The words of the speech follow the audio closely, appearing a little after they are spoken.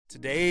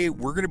Today,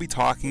 we're going to be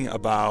talking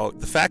about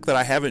the fact that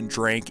I haven't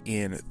drank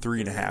in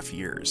 3.5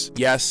 years.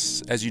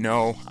 Yes, as you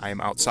know, I am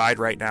outside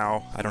right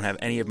now. I don't have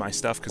any of my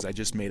stuff because I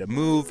just made a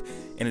move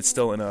and it's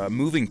still in a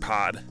moving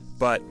pod.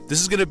 But this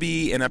is going to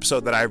be an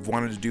episode that I've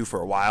wanted to do for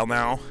a while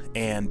now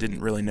and didn't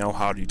really know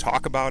how to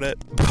talk about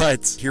it.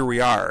 But here we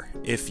are.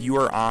 If you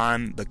are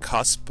on the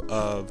cusp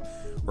of,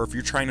 or if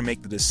you're trying to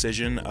make the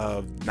decision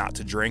of not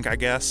to drink, I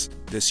guess,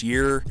 this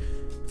year,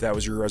 that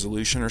was your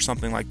resolution or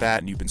something like that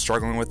and you've been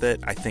struggling with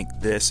it, I think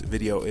this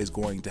video is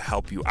going to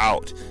help you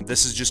out.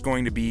 This is just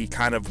going to be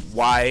kind of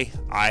why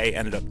I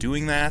ended up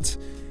doing that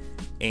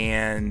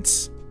and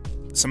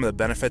some of the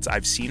benefits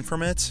I've seen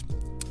from it,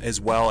 as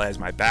well as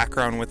my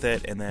background with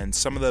it, and then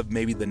some of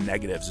maybe the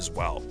negatives as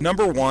well.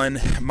 Number one,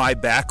 my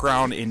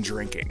background in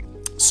drinking.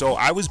 So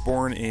I was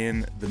born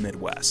in the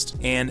Midwest,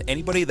 and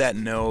anybody that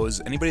knows,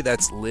 anybody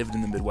that's lived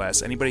in the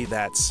Midwest, anybody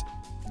that's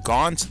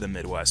gone to the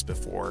Midwest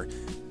before,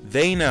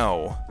 they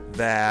know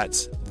that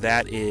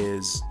that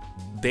is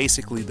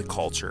basically the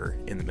culture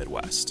in the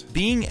Midwest.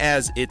 Being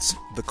as it's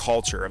the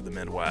culture of the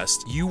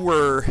Midwest, you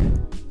were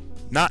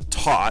not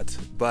taught,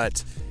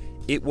 but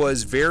it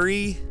was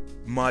very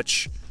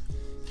much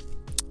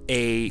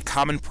a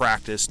common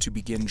practice to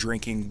begin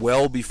drinking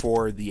well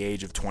before the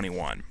age of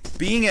 21.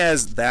 Being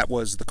as that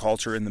was the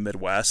culture in the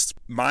Midwest,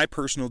 my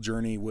personal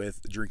journey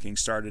with drinking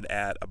started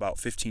at about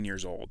 15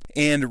 years old.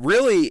 And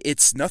really,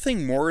 it's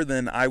nothing more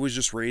than I was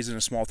just raised in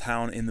a small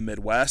town in the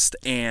Midwest,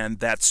 and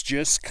that's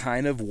just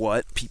kind of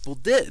what people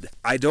did.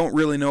 I don't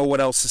really know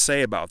what else to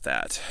say about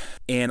that.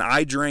 And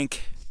I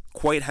drank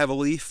quite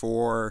heavily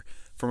from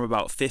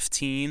about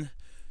 15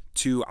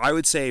 to, I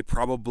would say,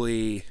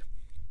 probably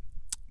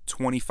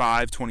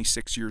 25,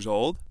 26 years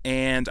old,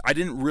 and I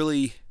didn't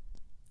really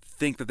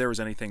think that there was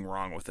anything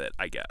wrong with it,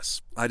 I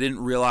guess. I didn't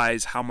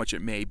realize how much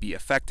it may be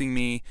affecting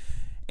me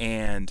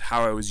and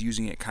how I was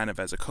using it kind of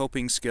as a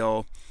coping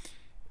skill.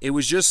 It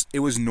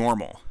was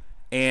normal.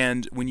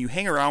 And when you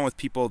hang around with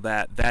people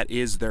that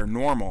is their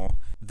normal,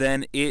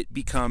 then it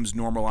becomes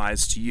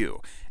normalized to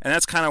you. And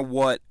that's kind of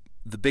what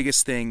the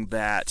biggest thing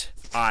that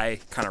I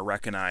kind of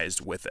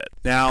recognized with it.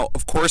 Now,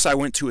 of course, I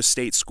went to a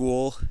state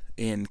school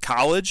in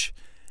college,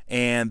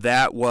 and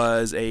that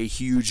was a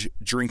huge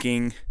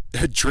drink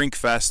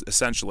fest,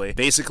 essentially.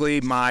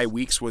 Basically, my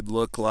weeks would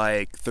look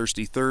like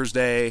Thirsty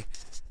Thursday.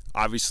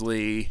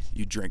 Obviously,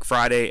 you drink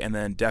Friday, and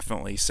then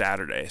definitely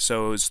Saturday.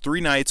 So it was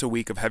 3 nights a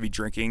week of heavy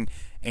drinking,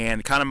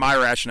 and kind of my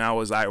rationale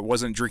was I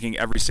wasn't drinking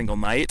every single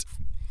night,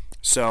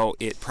 so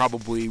it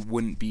probably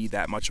wouldn't be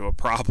that much of a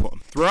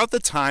problem. Throughout the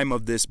time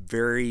of this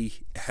very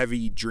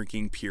heavy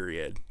drinking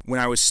period,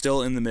 when I was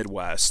still in the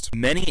Midwest,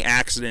 many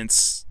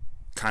accidents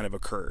kind of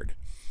occurred.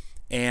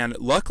 And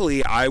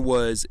luckily, I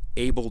was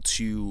able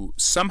to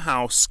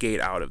somehow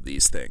skate out of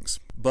these things.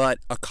 But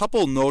a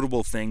couple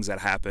notable things that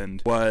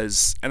happened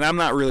was, and I'm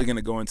not really going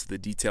to go into the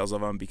details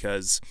of them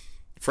because,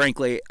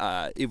 frankly,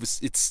 it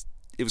was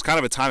kind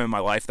of a time in my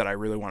life that I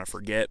really want to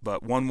forget.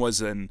 But one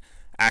was an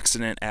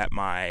accident at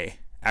my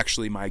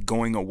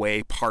going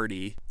away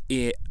party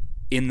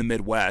in the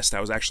Midwest.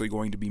 I was actually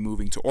going to be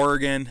moving to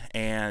Oregon,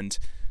 and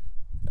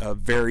a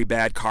very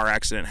bad car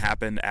accident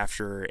happened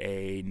after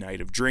a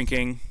night of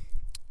drinking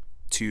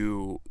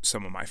to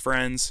some of my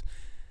friends.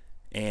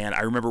 And I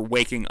remember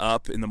waking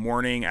up in the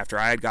morning after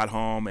I had got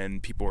home,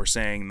 and people were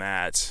saying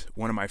that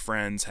one of my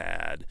friends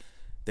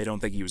they don't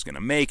think he was going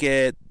to make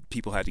it.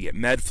 People had to get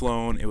med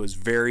flown. It was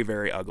very,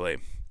 very ugly.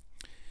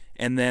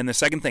 And then the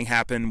second thing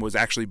happened was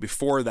actually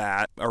before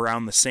that,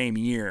 around the same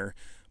year,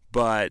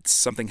 but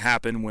something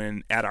happened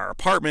when at our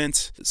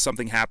apartment.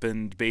 Something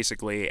happened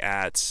basically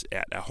at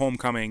a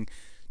homecoming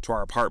to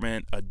our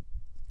apartment.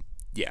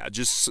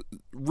 Just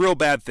real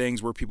bad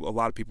things where a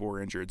lot of people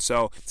were injured.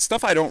 So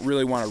stuff I don't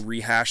really want to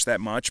rehash that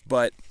much,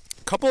 but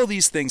a couple of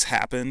these things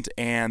happened,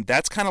 and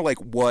that's kind of like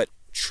what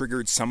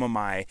triggered some of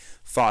my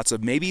thoughts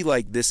of maybe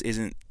like this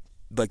isn't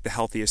like the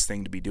healthiest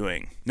thing to be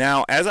doing.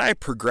 Now, as I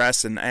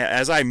progress and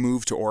as I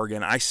moved to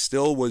Oregon, I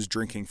still was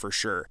drinking for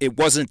sure. It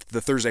wasn't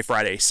the Thursday,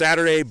 Friday,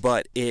 Saturday,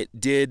 but it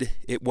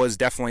was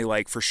definitely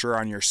like for sure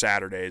on your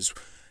Saturdays.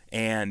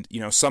 And,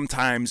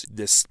 sometimes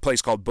this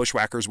place called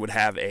Bushwhackers would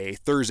have a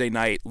Thursday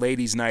night,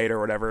 ladies' night or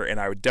whatever, and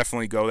I would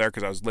definitely go there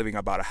because I was living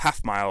about a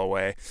half mile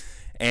away.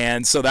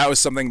 And so that was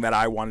something that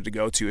I wanted to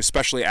go to,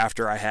 especially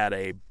after I had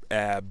a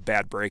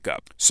bad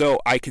breakup. So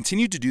I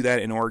continued to do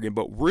that in Oregon,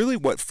 but really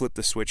what flipped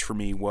the switch for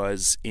me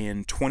was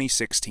in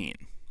 2016.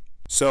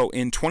 So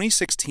in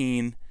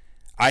 2016,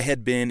 I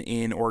had been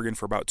in Oregon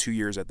for about 2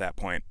 years at that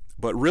point,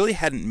 but really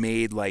hadn't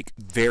made like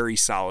very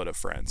solid of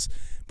friends.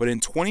 But in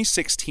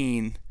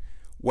 2016,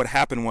 what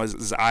happened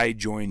was I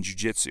joined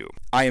jiu-jitsu.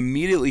 I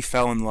immediately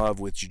fell in love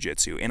with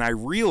jiu-jitsu, and I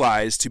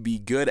realized to be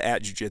good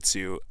at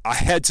jiu-jitsu, I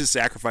had to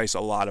sacrifice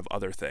a lot of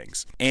other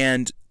things.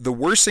 And the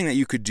worst thing that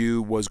you could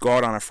do was go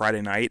out on a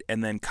Friday night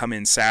and then come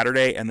in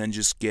Saturday and then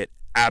just get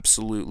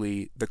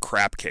absolutely the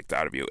crap kicked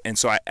out of you. And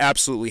so I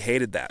absolutely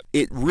hated that.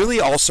 It really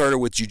all started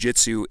with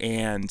jiu-jitsu,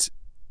 and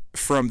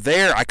from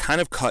there I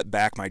kind of cut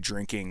back my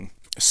drinking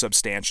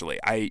substantially.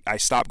 I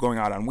stopped going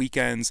out on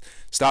weekends,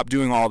 stopped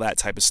doing all that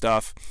type of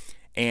stuff,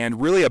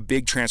 and really a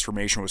big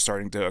transformation was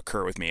starting to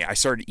occur with me. I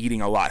started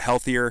eating a lot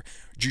healthier.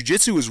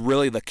 Jiu-jitsu was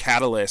really the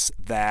catalyst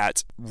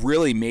that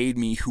really made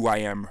me who I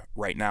am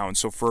right now, and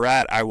so for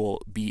that,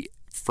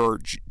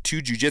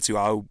 to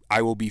jiu-jitsu,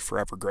 I will be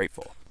forever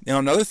grateful. Now,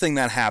 another thing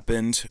that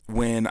happened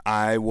when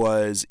I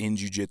was in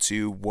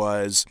jiu-jitsu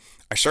was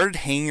I started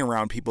hanging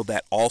around people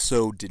that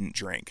also didn't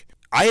drink.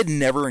 I had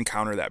never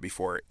encountered that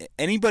before.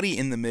 Anybody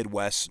in the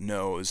Midwest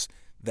knows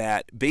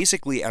that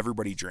basically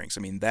everybody drinks.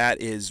 I mean,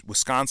 that is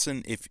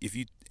Wisconsin. If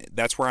you,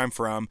 that's where I'm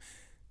from.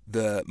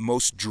 The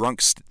most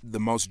drunk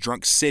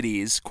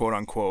cities, quote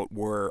unquote,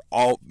 were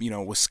all,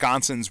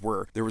 Wisconsin's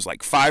were, there was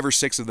like 5 or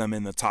 6 of them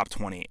in the top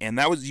 20. And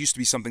that used to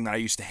be something that I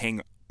used to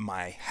hang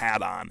my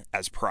hat on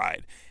as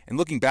pride. And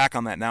looking back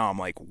on that now, I'm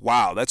like,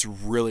 wow, that's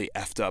really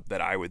effed up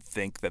that I would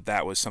think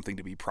that was something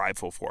to be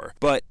prideful for.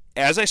 But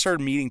as I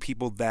started meeting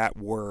people that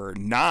were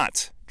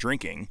not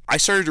drinking, I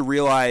started to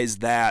realize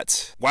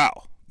that,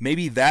 wow,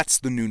 maybe that's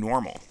the new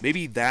normal.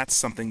 Maybe that's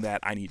something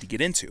that I need to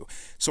get into.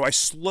 So I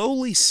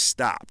slowly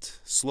stopped.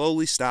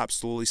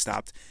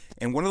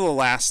 And one of the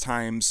last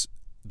times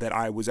that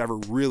I was ever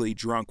really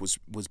drunk was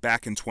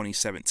back in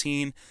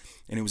 2017.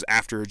 And it was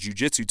after a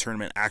jiu-jitsu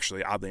tournament,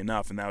 actually, oddly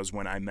enough. And that was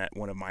when I met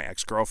one of my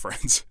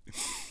ex-girlfriends.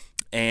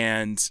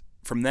 And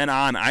from then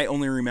on, I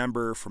only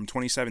remember from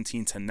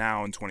 2017 to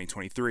now in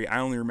 2023, I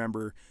only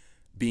remember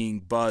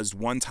being buzzed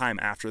one time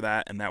after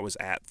that, and that was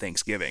at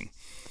Thanksgiving.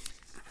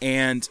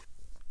 And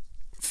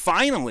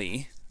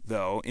finally,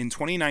 though, in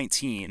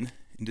 2019,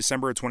 in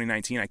December of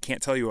 2019, I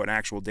can't tell you an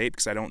actual date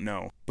because I don't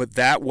know, but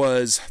that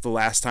was the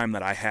last time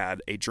that I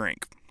had a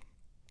drink.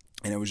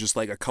 And it was just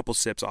like a couple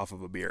sips off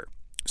of a beer.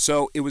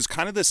 So it was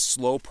kind of this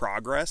slow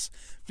progress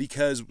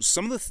because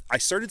I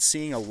started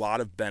seeing a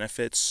lot of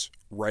benefits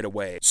right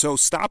away. So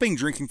stopping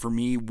drinking for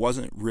me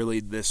wasn't really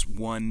this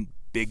one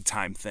big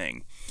time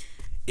thing.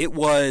 It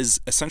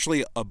was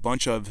essentially a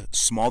bunch of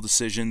small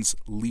decisions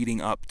leading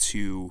up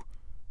to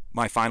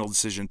my final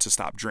decision to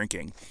stop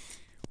drinking.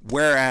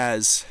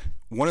 Whereas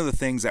one of the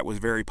things that was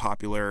very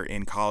popular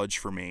in college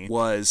for me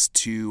was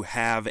to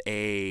have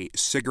a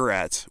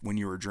cigarette when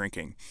you were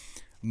drinking.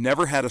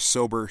 Never had a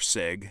sober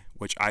cig,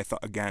 which I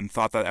thought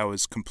that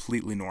was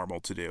completely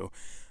normal to do.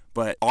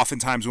 But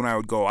oftentimes when I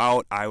would go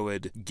out, I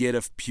would get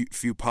a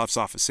few puffs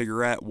off a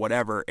cigarette,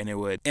 whatever, and it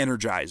would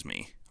energize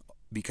me.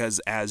 Because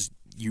as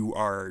you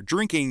are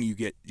drinking, you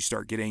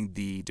start getting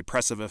the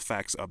depressive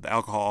effects of the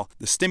alcohol.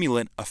 The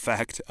stimulant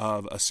effect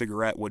of a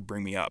cigarette would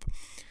bring me up.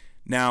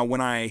 Now, when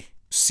I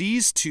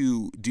ceased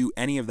to do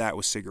any of that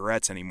with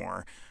cigarettes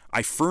anymore,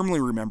 I firmly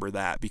remember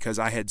that because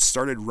I had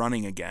started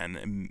running again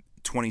in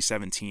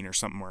 2017 or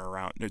somewhere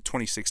around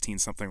 2016,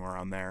 something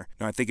around there.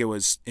 No, I think it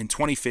was in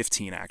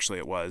 2015 actually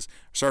it was. I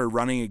started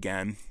running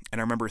again,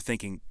 and I remember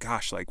thinking,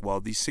 gosh,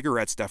 these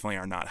cigarettes definitely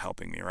are not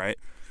helping me, right?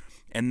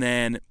 And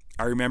then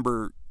I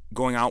remember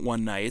going out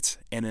one night,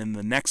 and then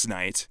the next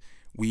night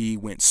we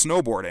went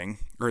snowboarding,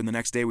 or the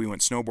next day we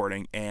went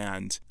snowboarding,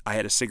 and I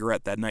had a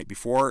cigarette that night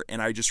before,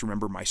 and I just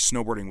remember my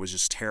snowboarding was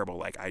just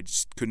terrible. I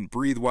just couldn't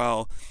breathe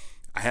well.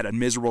 I had a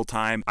miserable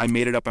time. I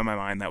made it up in my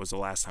mind that was the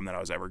last time that I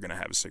was ever going to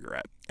have a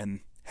cigarette, and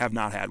have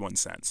not had one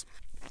since,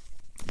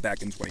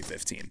 back in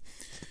 2015.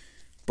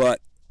 But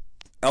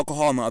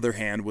alcohol, on the other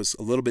hand, was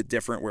a little bit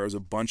different, where it was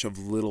a bunch of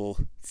little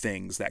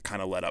things that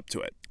kind of led up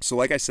to it. So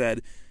like I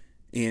said,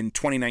 in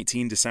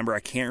 2019, December, I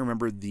can't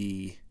remember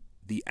the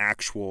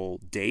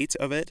actual date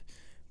of it,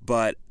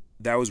 but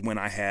that was when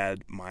I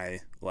had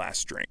my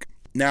last drink.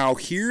 Now,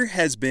 here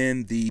has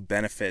been the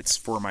benefits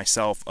for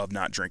myself of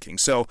not drinking.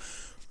 So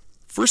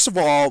first of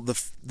all, the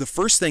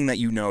first thing that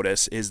you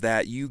notice is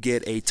that you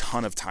get a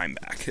ton of time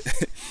back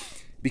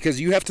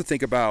because you have to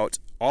think about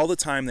all the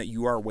time that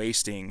you are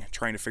wasting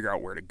trying to figure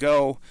out where to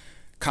go,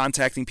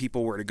 contacting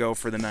people where to go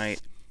for the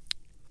night,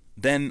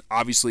 then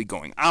obviously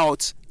going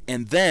out,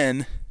 and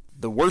then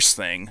the worst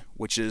thing,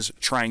 which is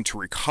trying to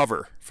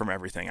recover from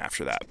everything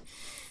after that.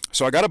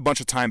 So I got a bunch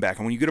of time back,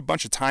 and when you get a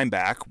bunch of time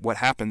back, what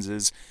happens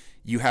is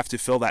you have to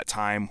fill that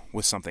time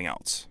with something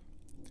else.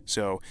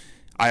 So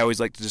I always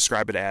like to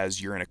describe it as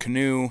you're in a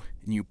canoe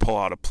and you pull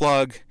out a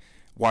plug,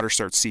 water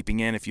starts seeping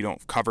in. If you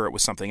don't cover it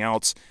with something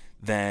else,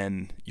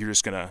 then you're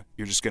just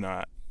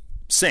gonna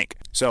sink.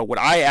 So what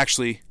I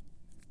actually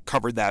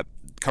covered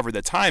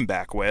the time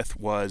back with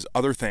was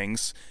other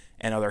things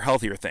and other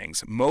healthier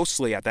things.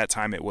 Mostly at that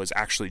time it was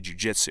actually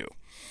jiu-jitsu.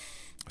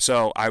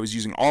 So I was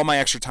using all my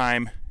extra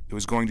time. It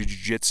was going to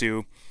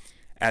jiu-jitsu.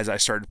 As I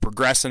started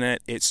progressing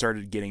it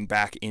started getting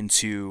back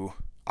into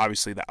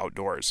obviously the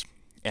outdoors,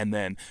 and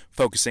then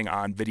focusing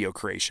on video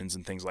creations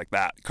and things like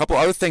that. A couple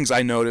other things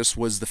I noticed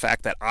was the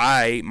fact that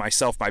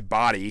my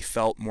body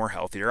felt more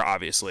healthier,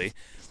 obviously,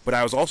 but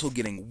I was also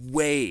getting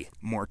way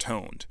more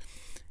toned.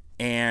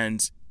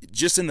 And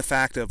just in the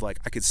fact of I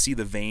could see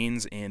the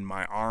veins in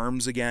my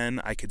arms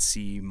again. I could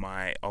see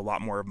a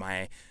lot more of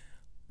my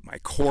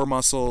core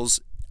muscles.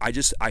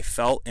 I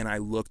felt and I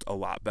looked a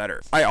lot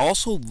better. I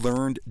also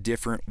learned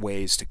different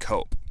ways to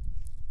cope.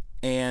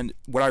 And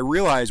what I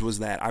realized was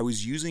that I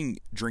was using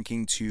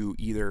drinking to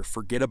either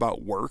forget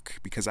about work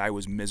because I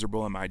was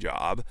miserable in my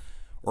job,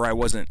 or I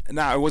wasn't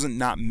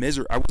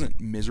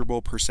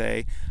miserable per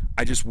se.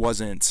 I just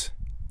wasn't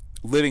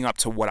living up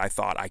to what I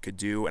thought I could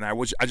do, and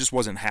I just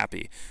wasn't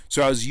happy.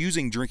 So I was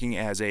using drinking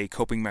as a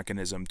coping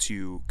mechanism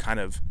to kind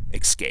of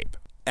escape.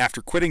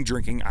 After quitting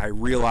drinking, I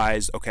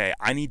realized, okay,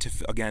 I need to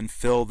again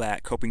fill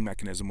that coping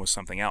mechanism with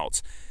something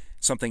else,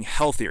 something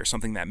healthier,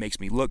 something that makes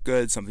me look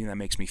good, something that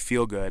makes me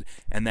feel good,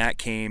 and that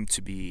came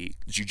to be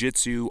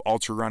jiu-jitsu,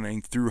 ultra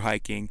running, through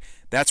hiking.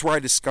 That's where I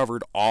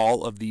discovered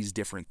all of these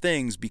different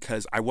things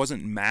because I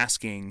wasn't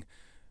masking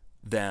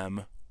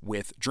them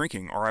with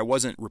drinking, or I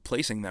wasn't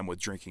replacing them with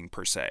drinking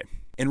per se.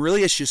 And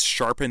really it's just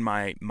sharpened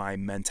my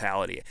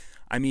mentality.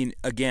 I mean,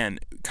 again,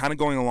 kind of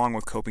going along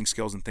with coping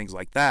skills and things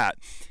like that,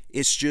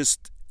 it's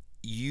just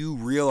you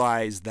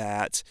realize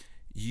that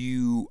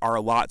you are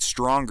a lot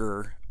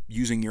stronger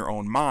using your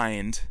own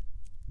mind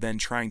than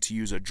trying to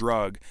use a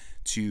drug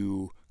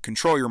to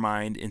control your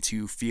mind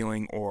into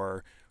feeling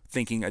or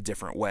thinking a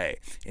different way.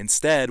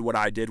 Instead, what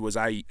I did was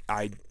I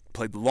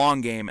played the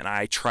long game, and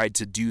I tried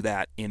to do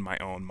that in my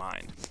own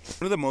mind.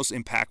 One of the most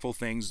impactful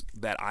things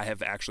that I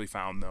have actually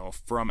found, though,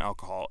 from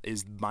alcohol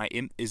is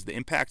the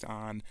impact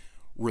on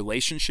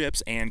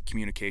relationships and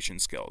communication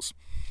skills.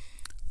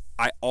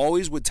 I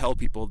always would tell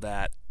people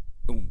that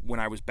when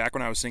I was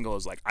single,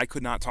 is like I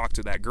could not talk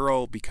to that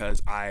girl because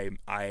I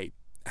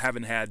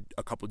haven't had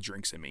a couple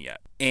drinks in me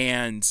yet.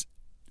 And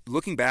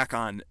looking back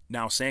on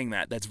now saying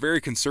that, that's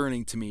very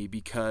concerning to me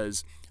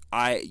because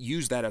I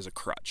use that as a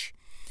crutch.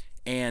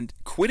 And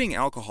quitting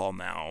alcohol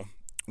now,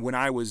 when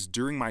I was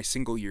during my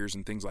single years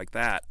and things like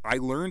that, I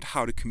learned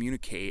how to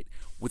communicate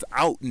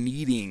without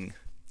needing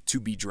to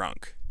be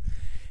drunk.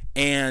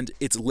 And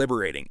it's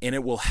liberating, and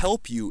it will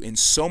help you in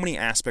so many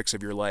aspects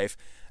of your life,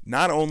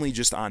 not only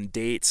just on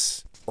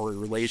dates or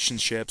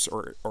relationships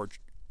or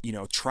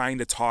trying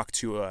to talk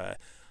to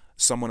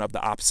someone of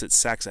the opposite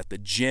sex at the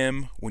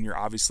gym when you're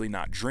obviously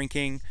not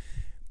drinking,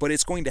 but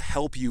it's going to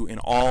help you in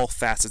all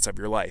facets of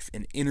your life,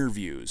 in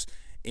interviews,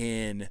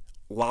 in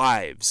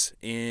lives,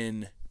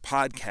 in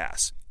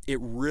podcasts. It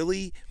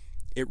really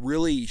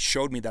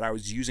showed me that I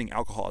was using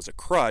alcohol as a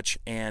crutch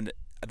and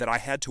that I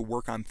had to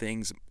work on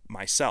things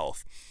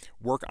myself,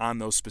 work on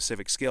those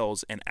specific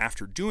skills. And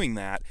after doing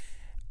that,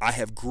 I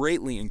have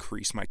greatly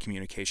increased my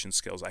communication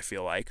skills, I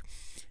feel like.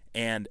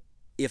 And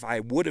if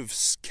I would have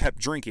kept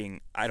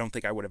drinking, I don't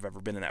think I would have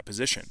ever been in that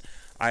position.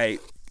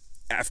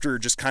 After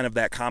just kind of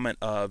that comment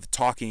of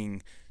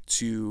talking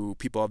to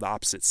people of the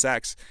opposite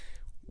sex,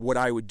 what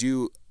I would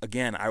do,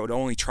 again, I would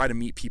only try to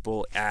meet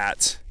people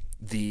at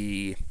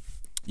the,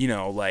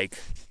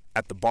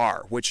 at the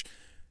bar, which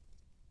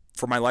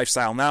for my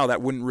lifestyle now,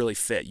 that wouldn't really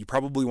fit. You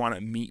probably want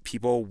to meet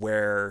people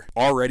where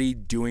already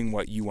doing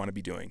what you want to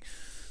be doing.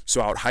 So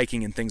out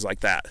hiking and things like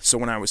that. So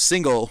when I was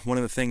single, one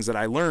of the things that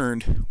I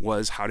learned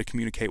was how to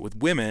communicate with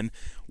women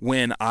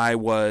when I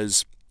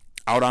was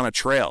out on a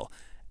trail,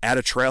 at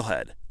a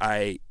trailhead.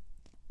 I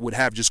would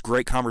have just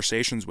great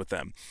conversations with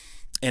them.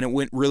 And it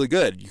went really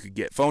good. You could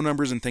get phone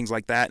numbers and things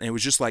like that. And it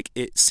was just like,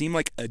 it seemed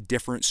like a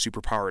different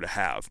superpower to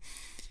have.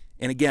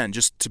 And again,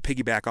 just to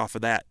piggyback off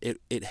of that,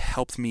 it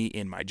helped me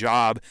in my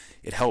job.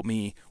 It helped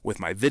me with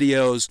my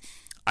videos.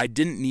 I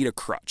didn't need a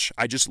crutch.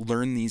 I just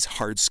learned these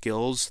hard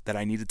skills that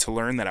I needed to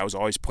learn that I was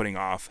always putting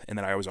off and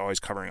that I was always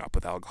covering up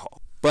with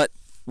alcohol. But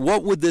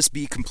what would this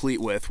be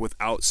complete with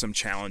without some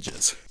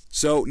challenges?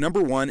 So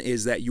number one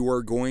is that you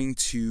are going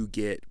to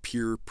get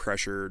peer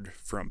pressured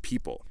from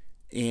people.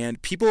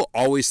 And people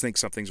always think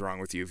something's wrong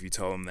with you if you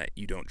tell them that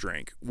you don't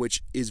drink,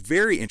 which is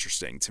very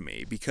interesting to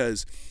me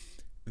because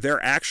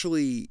they're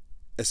actually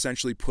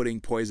essentially putting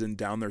poison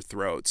down their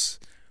throats,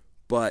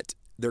 but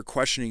they're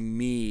questioning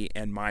me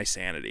and my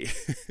sanity.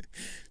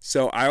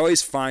 So I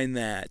always find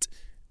that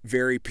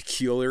very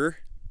peculiar.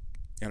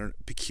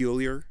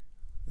 Peculiar.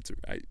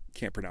 I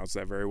can't pronounce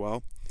that very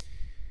well.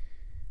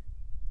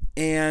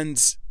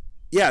 And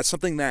yeah, it's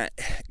something that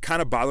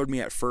kind of bothered me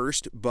at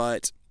first,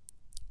 but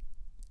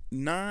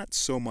not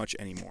so much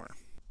anymore.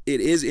 It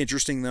is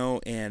interesting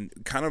though, and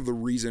kind of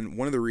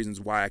one of the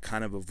reasons why I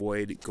kind of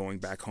avoid going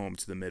back home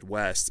to the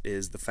Midwest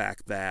is the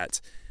fact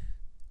that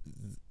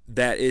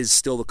that is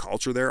still the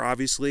culture there,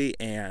 obviously.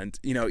 And,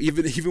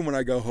 even when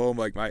I go home,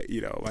 like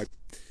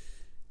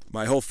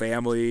my whole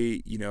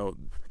family,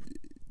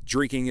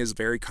 drinking is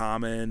very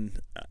common.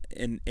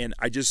 And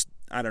I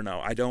don't know,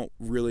 I don't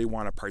really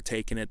want to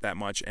partake in it that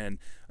much. And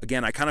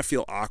again, I kind of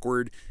feel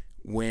awkward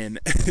when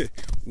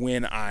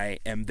I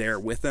am there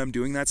with them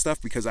doing that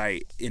stuff because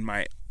in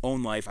my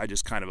own life, I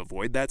just kind of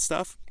avoid that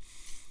stuff.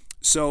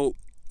 So,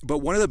 but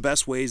one of the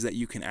best ways that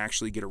you can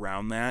actually get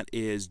around that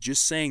is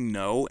just saying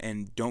no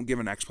and don't give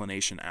an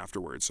explanation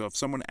afterwards. So if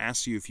someone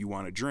asks you if you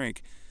want to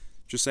drink,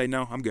 just say,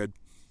 no, I'm good.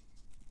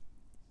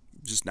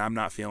 I'm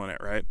not feeling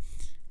it, right?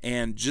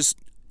 And just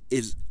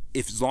if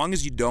as long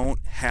as you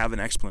don't have an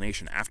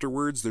explanation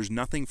afterwards, there's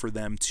nothing for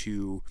them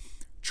to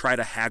try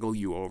to haggle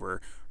you over,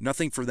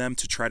 nothing for them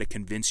to try to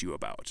convince you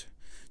about.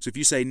 So if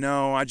you say,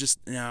 no, I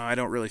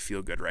don't really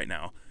feel good right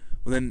now.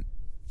 Well, then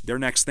their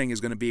next thing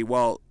is going to be,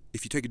 well,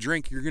 if you take a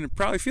drink, you're going to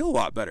probably feel a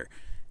lot better.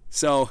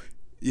 So,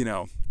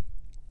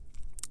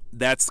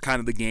 that's kind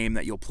of the game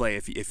that you'll play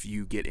if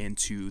you get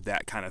into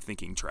that kind of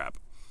thinking trap.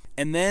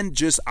 And then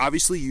just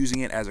obviously using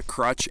it as a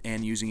crutch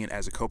and using it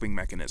as a coping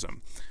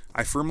mechanism.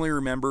 I firmly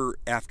remember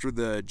after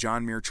the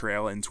John Muir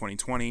Trail in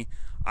 2020,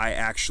 I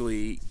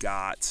actually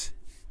got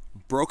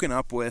broken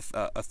up with,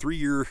 a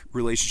 3-year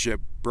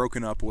relationship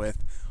broken up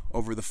with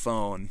over the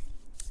phone.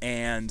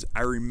 And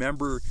I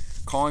remember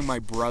calling my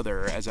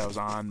brother as I was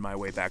on my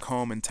way back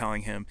home and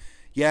telling him,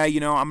 yeah,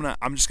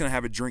 I'm just gonna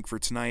have a drink for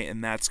tonight,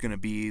 and that's gonna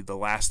be the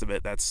last of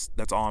it. That's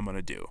all I'm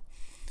gonna do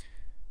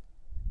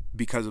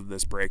because of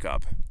this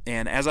breakup.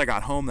 And as I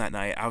got home that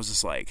night, I was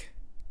just like,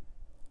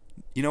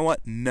 you know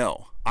what?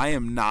 No, I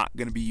am not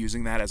gonna be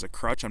using that as a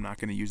crutch. I'm not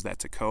gonna use that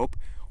to cope.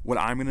 What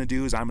I'm gonna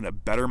do is I'm gonna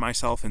better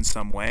myself in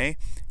some way.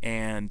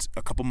 And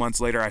a couple months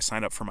later, I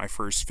signed up for my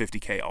first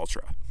 50K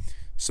Ultra.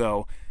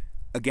 So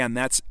again,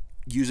 that's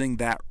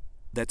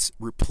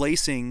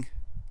replacing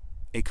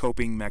a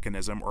coping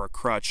mechanism or a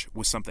crutch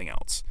with something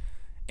else.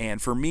 And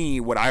for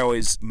me, what I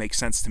always makes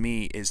sense to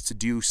me is to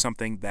do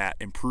something that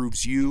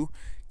improves you,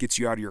 gets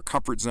you out of your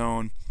comfort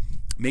zone,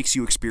 makes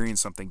you experience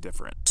something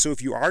different. So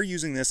if you are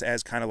using this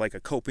as kind of like a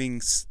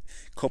coping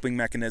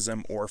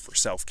mechanism or for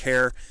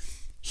self-care,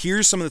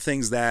 here's some of the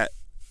things that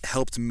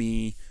helped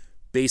me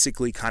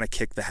basically kind of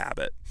kick the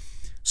habit.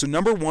 So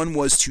number one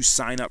was to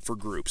sign up for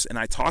groups. And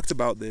I talked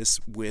about this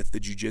with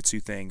the jiu-jitsu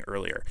thing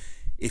earlier.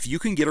 If you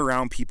can get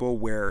around people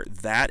where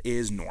that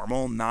is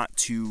normal, not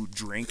to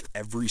drink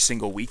every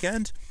single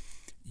weekend,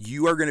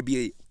 you are going to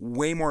be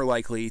way more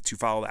likely to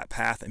follow that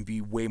path and be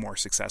way more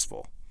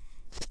successful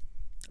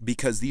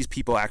because these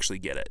people actually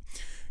get it.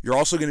 You're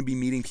also going to be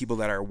meeting people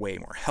that are way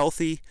more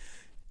healthy,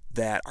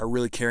 that are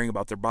really caring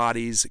about their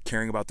bodies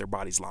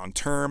long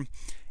term,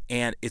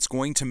 and it's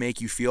going to make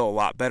you feel a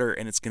lot better,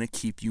 and it's going to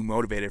keep you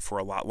motivated for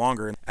a lot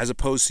longer, as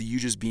opposed to you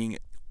just being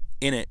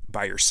in it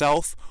by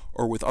yourself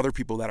or with other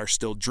people that are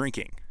still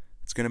drinking.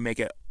 It's going to make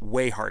it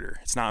way harder.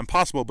 It's not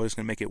impossible, but it's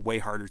going to make it way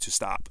harder to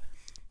stop.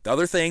 The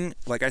other thing,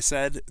 like I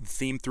said, the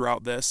theme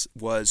throughout this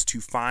was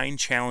to find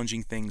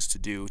challenging things to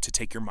do to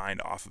take your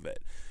mind off of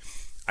it.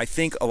 I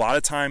think a lot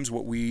of times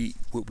what we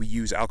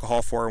use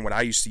alcohol for, and what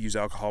I used to use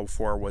alcohol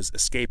for, was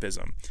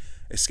escapism,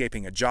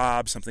 escaping a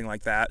job, something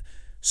like that.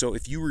 So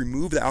if you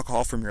remove the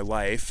alcohol from your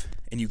life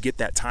and you get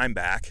that time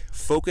back,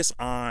 focus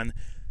on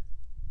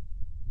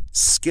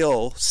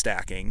skill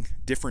stacking,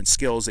 different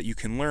skills that you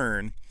can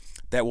learn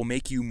that will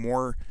make you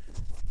more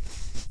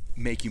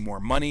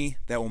money,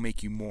 that will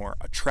make you more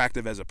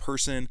attractive as a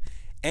person,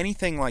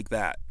 anything like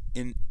that.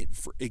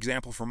 For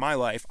example, for my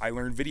life, I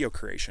learned video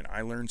creation,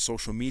 I learned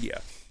social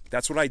media.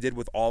 That's what I did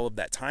with all of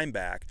that time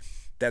back.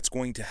 That's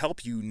going to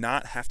help you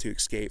not have to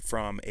escape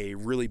from a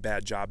really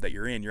bad job that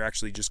you're in. You're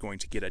actually just going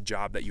to get a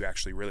job that you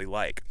actually really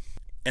like.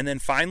 And then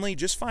finally,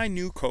 just find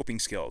new coping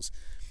skills.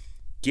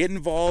 Get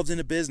involved in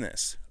a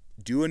business.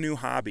 Do a new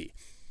hobby.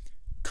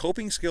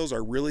 Coping skills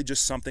are really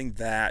just something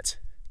that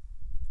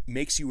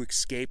makes you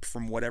escape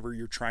from whatever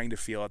you're trying to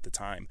feel at the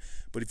time.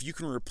 But if you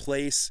can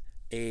replace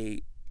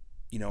a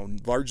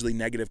largely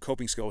negative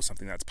coping skill with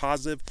something that's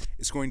positive,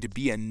 it's going to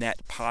be a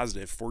net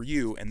positive for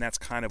you. And that's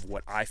kind of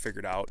what I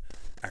figured out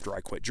after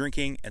I quit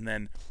drinking, and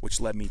then which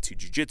led me to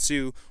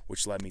jiu-jitsu,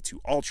 which led me to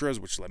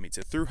ultras, which led me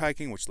to thru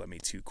hiking, which led me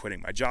to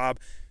quitting my job.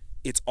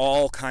 It's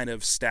all kind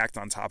of stacked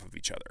on top of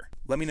each other.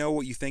 Let me know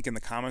what you think in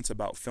the comments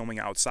about filming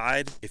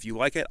outside. If you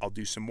like it, I'll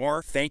do some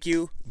more. Thank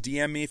you.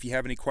 DM me if you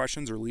have any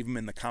questions or leave them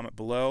in the comment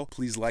below.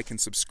 Please like and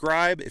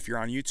subscribe if you're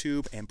on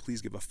YouTube, and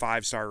please give a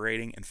 5-star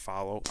rating and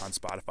follow on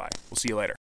Spotify. We'll see you later.